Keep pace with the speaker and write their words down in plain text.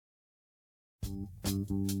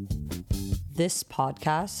This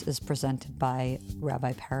podcast is presented by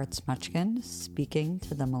Rabbi Peretz Muchkin, speaking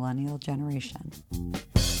to the millennial generation.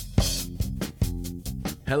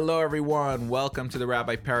 Hello, everyone. Welcome to the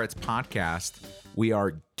Rabbi Peretz podcast. We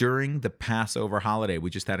are during the Passover holiday. We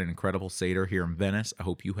just had an incredible Seder here in Venice. I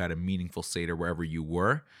hope you had a meaningful Seder wherever you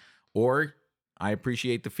were. Or I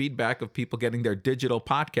appreciate the feedback of people getting their digital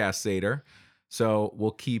podcast Seder. So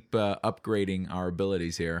we'll keep upgrading our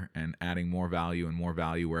abilities here and adding more value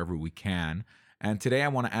wherever we can. And today I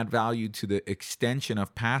want to add value to the extension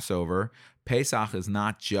of Passover. Pesach is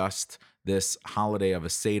not just this holiday of a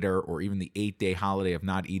Seder or even the 8-day holiday of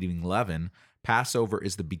not eating leaven. Passover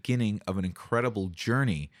is the beginning of an incredible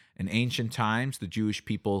journey. In ancient times, the Jewish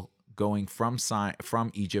people going from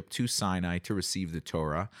Egypt to Sinai to receive the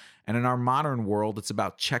Torah. And in our modern world, it's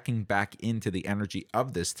about checking back into the energy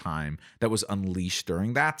of this time that was unleashed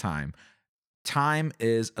during that time. Time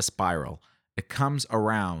is a spiral. It comes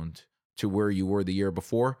around to where you were the year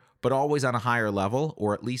before, but always on a higher level,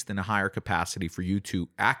 or at least in a higher capacity for you to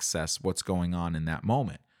access what's going on in that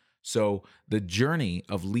moment. So the journey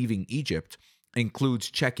of leaving Egypt includes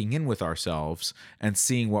checking in with ourselves and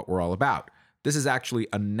seeing what we're all about. This is actually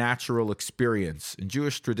a natural experience. In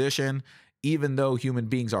Jewish tradition, even though human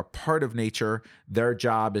beings are part of nature, their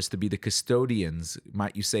job is to be the custodians,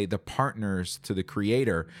 might you say, the partners to the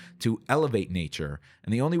Creator, to elevate nature.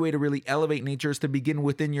 And the only way to really elevate nature is to begin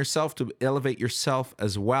within yourself, to elevate yourself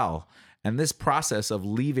as well. And this process of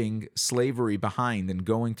leaving slavery behind and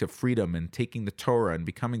going to freedom and taking the Torah and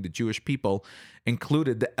becoming the Jewish people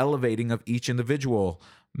included the elevating of each individual,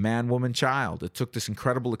 man, woman, child. It took this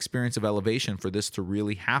incredible experience of elevation for this to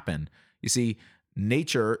really happen. You see,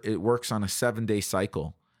 nature, it works on a 7-day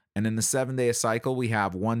cycle. And in the 7-day cycle, we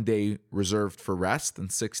have 1 day reserved for rest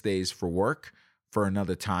and 6 days for work for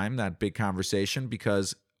another time, that big conversation,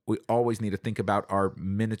 because we always need to think about our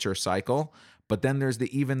miniature cycle. But then there's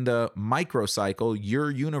even the micro cycle, your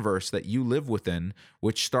universe that you live within,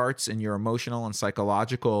 which starts in your emotional and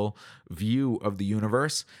psychological view of the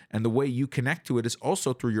universe. And the way you connect to it is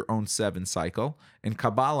also through your own 7 cycle. In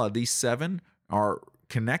Kabbalah, these 7 are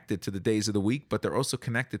connected to the days of the week, but they're also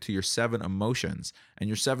connected to your 7 emotions. And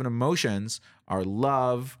your 7 emotions are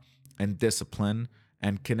love and discipline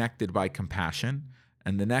and connected by compassion.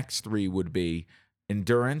 And the next 3 would be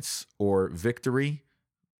endurance or victory,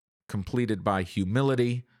 completed by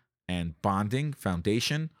humility and bonding,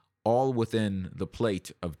 foundation, all within the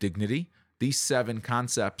plate of dignity. These 7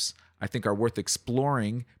 concepts, I think, are worth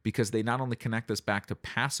exploring because they not only connect us back to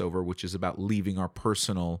Passover, which is about leaving our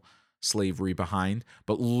personal slavery behind,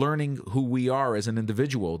 but learning who we are as an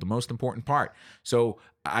individual, the most important part. So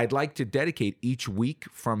I'd like to dedicate each week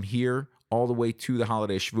from here all the way to the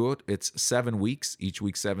holiday Shavuot. It's 7 weeks, each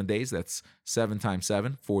week 7 days. That's 7 times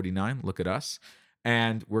 7, 49. Look at us.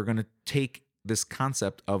 And we're going to take this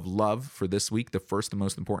concept of love for this week, the first and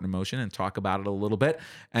most important emotion, and talk about it a little bit.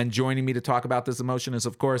 And joining me to talk about this emotion is,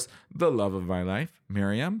 of course, the love of my life,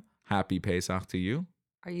 Miriam. Happy Pesach to you.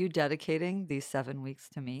 Are you dedicating these 7 weeks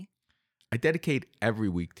to me? I dedicate every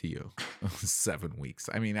week to you. 7 weeks.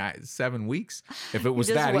 I mean, 7 weeks. If it was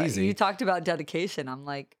that easy. You talked about dedication. I'm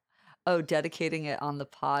like, oh, dedicating it on the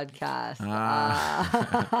podcast. I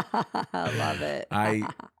love it.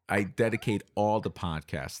 I dedicate all the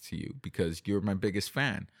podcasts to you because you're my biggest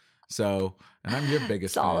fan. So, and I'm your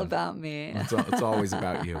biggest fan. It's all about me. It's always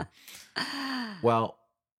about you. Well,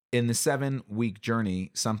 in the 7-week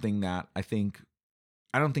journey, something that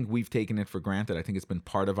I don't think we've taken it for granted. I think it's been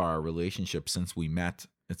part of our relationship since we met.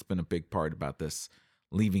 It's been a big part about this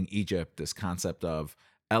leaving Egypt, this concept of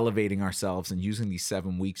elevating ourselves and using these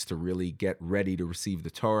 7 weeks to really get ready to receive the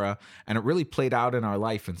Torah. And it really played out in our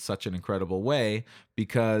life in such an incredible way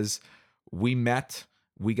because we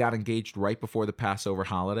got engaged right before the Passover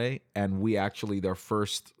holiday. And we actually, their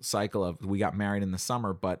first cycle we got married in the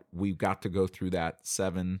summer, but we got to go through that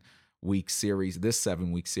 7-week series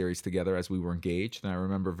together as we were engaged. And I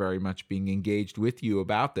remember very much being engaged with you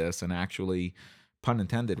about this and actually, pun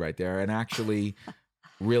intended right there, and actually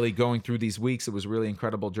really going through these weeks. It was a really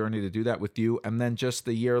incredible journey to do that with you. And then just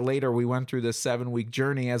a year later, we went through this 7-week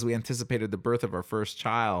journey as we anticipated the birth of our first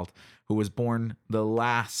child, who was born the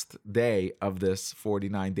last day of this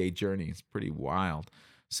 49-day journey. It's pretty wild.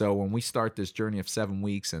 So when we start this journey of 7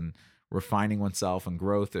 weeks and refining oneself and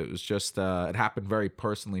growth, it was just, it happened very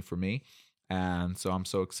personally for me. And so I'm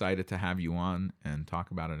so excited to have you on and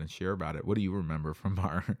talk about it and share about it. What do you remember from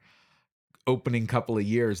our opening couple of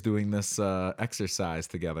years doing this exercise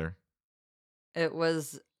together? It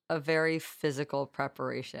was a very physical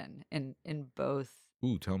preparation in both.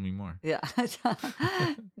 Ooh, tell me more. Yeah.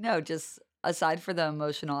 No, just aside for the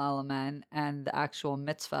emotional element and the actual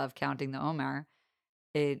mitzvah of counting the Omer,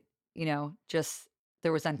 it, just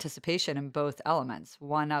there was anticipation in both elements.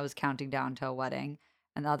 One, I was counting down to a wedding,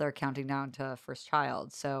 and the other counting down to a first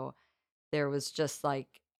child. So there was just like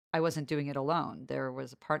I wasn't doing it alone. There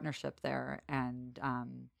was a partnership there, and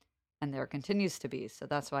there continues to be. So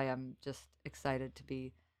that's why I'm just excited to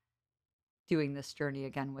be doing this journey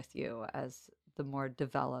again with you as the more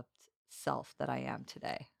developed self that I am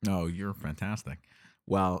today. Oh, you're fantastic.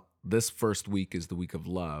 Well, this first week is the week of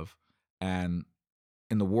love. And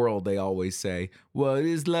in the world, they always say, what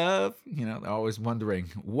is love? They're always wondering,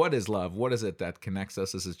 what is love? What is it that connects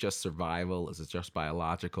us? Is it just survival? Is it just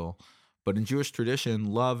biological? But in Jewish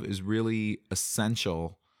tradition, love is really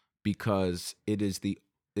essential because it is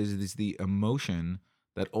the emotion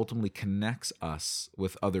that ultimately connects us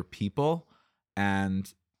with other people,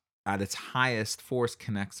 and at its highest force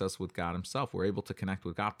connects us with God himself. We're able to connect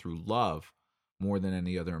with God through love more than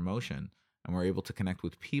any other emotion. And we're able to connect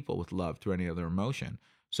with people with love through any other emotion.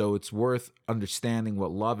 So it's worth understanding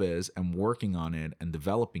what love is and working on it and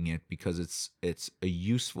developing it, because it's a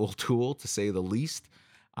useful tool, to say the least.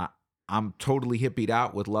 I'm totally hippied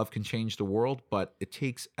out with love can change the world, but it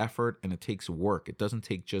takes effort and it takes work. It doesn't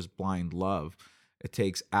take just blind love. It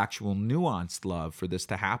takes actual nuanced love for this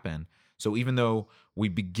to happen. So even though we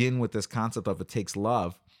begin with this concept of it takes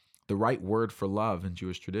love, the right word for love in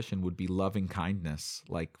Jewish tradition would be loving kindness,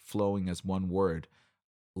 like flowing as one word,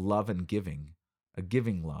 love and giving, a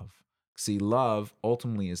giving love. See, love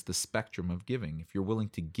ultimately is the spectrum of giving. If you're willing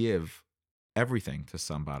to give everything to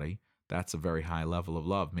somebody, that's a very high level of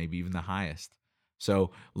love, maybe even the highest.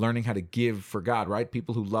 So learning how to give for God, right?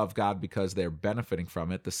 People who love God because they're benefiting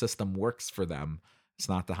from it, the system works for them. It's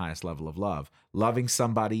not the highest level of love. Loving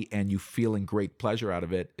somebody and you feeling great pleasure out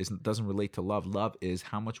of it doesn't relate to love. Love is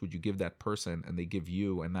how much would you give that person and they give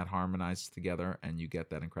you, and that harmonizes together and you get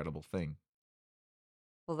that incredible thing.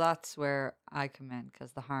 Well, that's where I come in,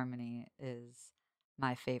 because the harmony is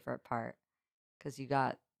my favorite part. Because you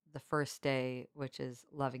got the first day, which is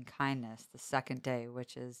loving kindness, the second day,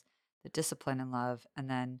 which is the discipline and love, and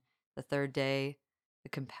then the third day, the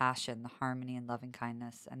compassion, the harmony and loving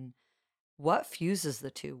kindness. And what fuses the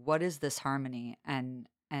two? What is this harmony? And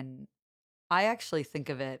I actually think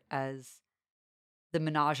of it as the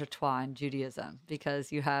menage a trois in Judaism,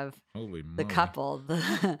 because you have Holy the moly. couple,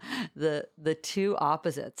 the two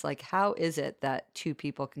opposites. Like, how is it that two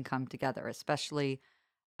people can come together, especially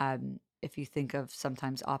if you think of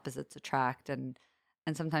sometimes opposites attract, and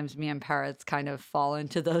sometimes me and parrots kind of fall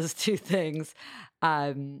into those two things.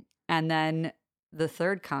 And then the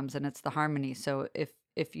third comes, and it's the harmony. So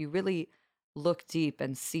if you really look deep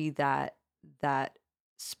and see that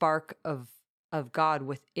spark of God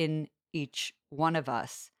within each one of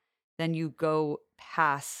us, then you go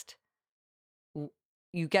past,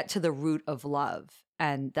 you get to the root of love.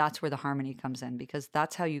 And that's where the harmony comes in, because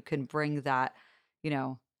that's how you can bring that,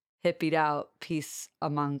 hippied out peace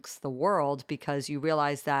amongst the world, because you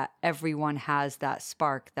realize that everyone has that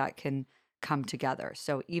spark that can come together.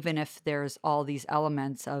 So even if there's all these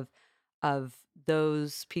elements of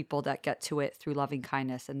those people that get to it through loving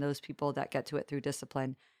kindness and those people that get to it through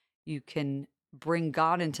discipline, you can bring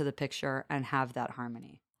God into the picture and have that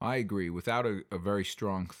harmony. I agree. Without a very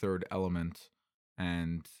strong third element,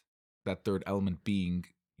 and that third element being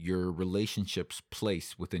your relationship's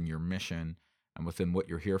place within your mission and within what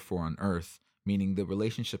you're here for on earth, meaning the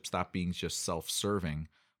relationship stop being just self-serving,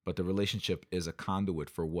 but the relationship is a conduit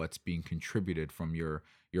for what's being contributed from your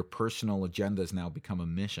personal agendas, now become a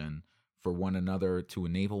mission for one another, to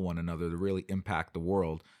enable one another to really impact the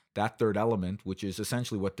world. That third element, which is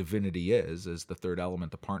essentially what divinity is the third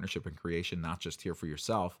element, the partnership and creation, not just here for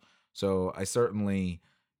yourself. So I certainly,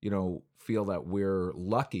 feel that we're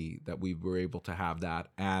lucky that we were able to have that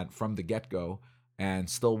and from the get-go, and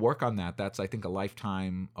still work on that. That's, I think, a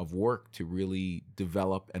lifetime of work to really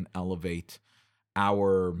develop and elevate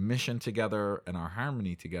our mission together and our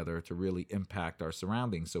harmony together to really impact our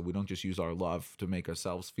surroundings. So we don't just use our love to make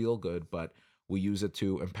ourselves feel good, but we use it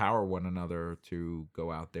to empower one another to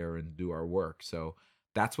go out there and do our work. So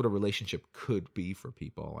that's what a relationship could be for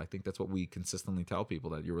people. I think that's what we consistently tell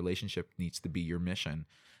people, that your relationship needs to be your mission,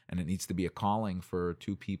 and it needs to be a calling for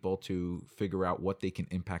two people to figure out what they can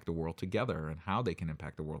impact the world together and how they can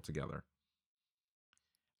impact the world together.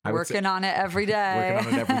 Working on it every day.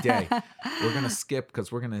 Working on it every day. We're going to skip,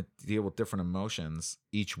 because we're going to deal with different emotions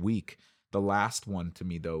each week. The last one, to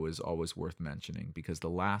me, though, is always worth mentioning, because the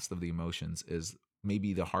last of the emotions is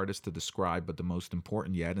maybe the hardest to describe, but the most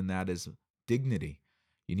important yet, and that is dignity.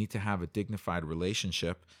 You need to have a dignified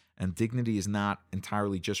relationship, and dignity is not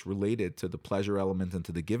entirely just related to the pleasure element and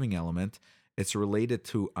to the giving element. It's related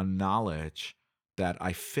to a knowledge that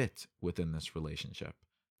I fit within this relationship.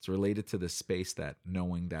 It's related to the space that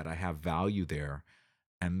knowing that I have value there.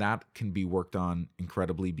 And that can be worked on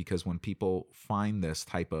incredibly, because when people find this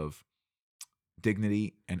type of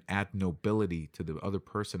dignity and add nobility to the other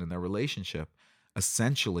person in their relationship,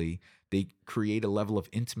 essentially they create a level of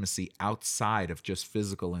intimacy outside of just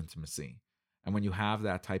physical intimacy. And when you have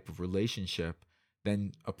that type of relationship,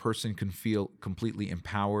 then a person can feel completely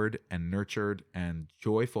empowered and nurtured and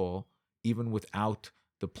joyful, even without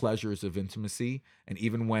the pleasures of intimacy. And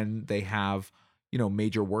even when they have,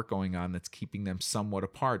 major work going on that's keeping them somewhat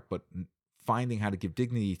apart, but finding how to give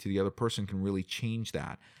dignity to the other person can really change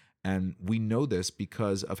that. And we know this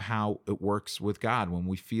because of how it works with God. When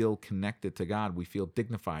we feel connected to God, we feel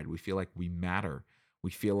dignified. We feel like we matter.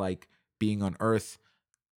 We feel like being on earth,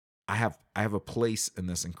 I have a place in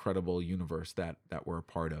this incredible universe that we're a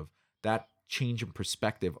part of. That change in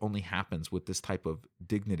perspective only happens with this type of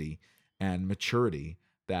dignity and maturity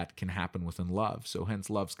that can happen within love. So hence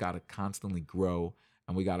love's got to constantly grow,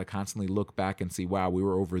 and we got to constantly look back and see, wow, we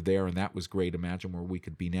were over there and that was great. Imagine where we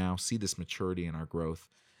could be now. See this maturity in our growth.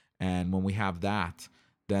 And when we have that,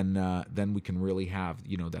 then we can really have,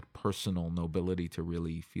 that personal nobility to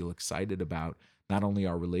really feel excited about not only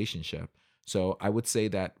our relationship. So I would say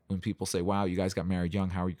that when people say, wow, you guys got married young,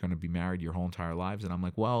 how are you going to be married your whole entire lives? And I'm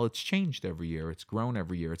like, well, it's changed every year. It's grown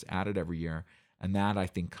every year. It's added every year. And that, I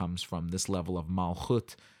think, comes from this level of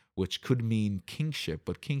malchut, which could mean kingship.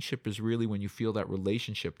 But kingship is really when you feel that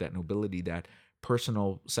relationship, that nobility, that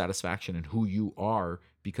personal satisfaction in who you are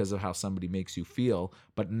because of how somebody makes you feel,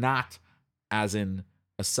 but not as in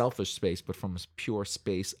a selfish space, but from a pure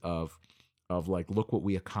space of like, look what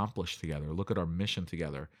we accomplished together. Look at our mission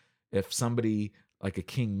together. If somebody like a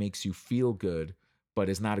king makes you feel good, but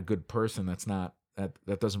is not a good person,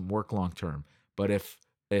 that doesn't work long term. But if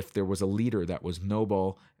there was a leader that was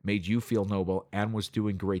noble, made you feel noble, and was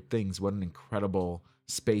doing great things, what an incredible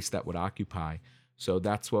space that would occupy. So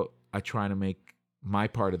that's what I try to make my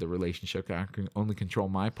part of the relationship. I can only control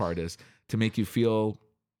my part, is to make you feel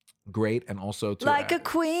great, and also to like a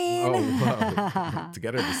queen. to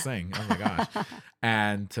get her to sing. Oh my gosh.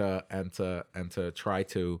 and to try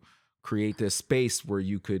to create this space where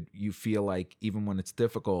you feel like even when it's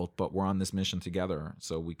difficult, but we're on this mission together,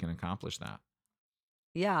 so we can accomplish that.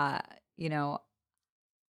 Yeah,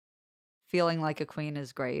 feeling like a queen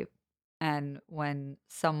is great. And when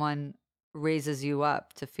someone raises you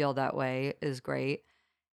up to feel that way is great.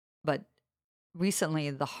 But recently,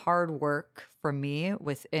 the hard work for me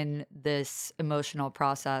within this emotional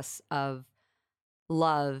process of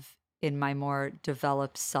love in my more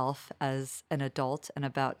developed self as an adult and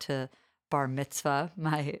about to bar mitzvah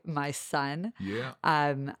my son. Yeah.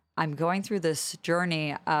 I'm going through this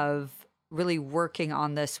journey of really working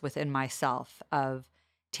on this within myself, of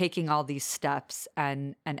taking all these steps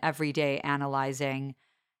and every day analyzing,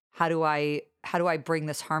 how do I bring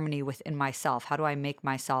this harmony within myself? How do I make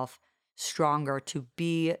myself stronger to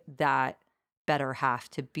be that better half,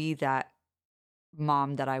 to be that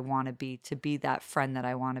mom that I want to be that friend that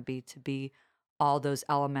I want to be all those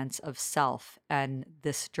elements of self. And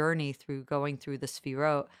this journey through going through the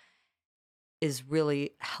Sefirot is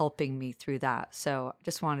really helping me through that. So I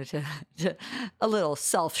just wanted to a little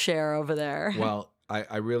self-share over there. Well,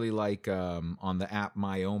 I really like on the app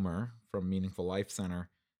My Omer from Meaningful Life Center,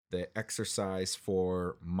 the exercise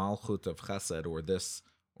for Malchut of Chesed, or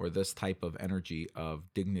this type of energy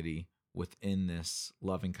of dignity within this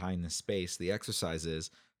loving kindness space. The exercise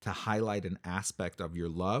is to highlight an aspect of your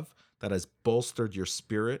love that has bolstered your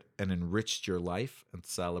spirit and enriched your life, and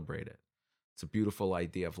celebrate it. It's a beautiful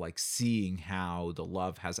idea of like seeing how the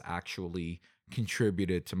love has actually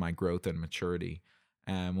contributed to my growth and maturity.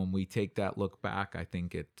 And when we take that look back, I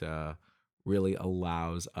think it really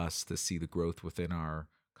allows us to see the growth within our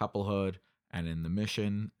couplehood and in the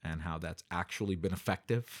mission, and how that's actually been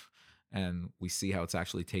effective. And we see how it's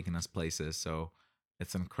actually taken us places. So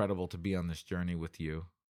it's incredible to be on this journey with you.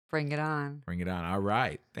 Bring it on. Bring it on. All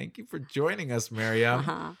right. Thank you for joining us,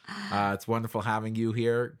 Miriam. It's wonderful having you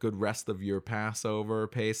here. Good rest of your Passover,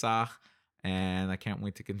 Pesach. And I can't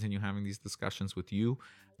wait to continue having these discussions with you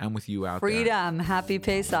and with you out Freedom. There. Happy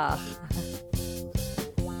Pesach.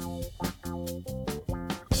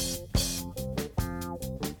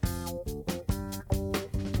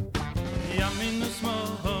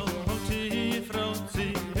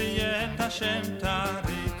 Hashem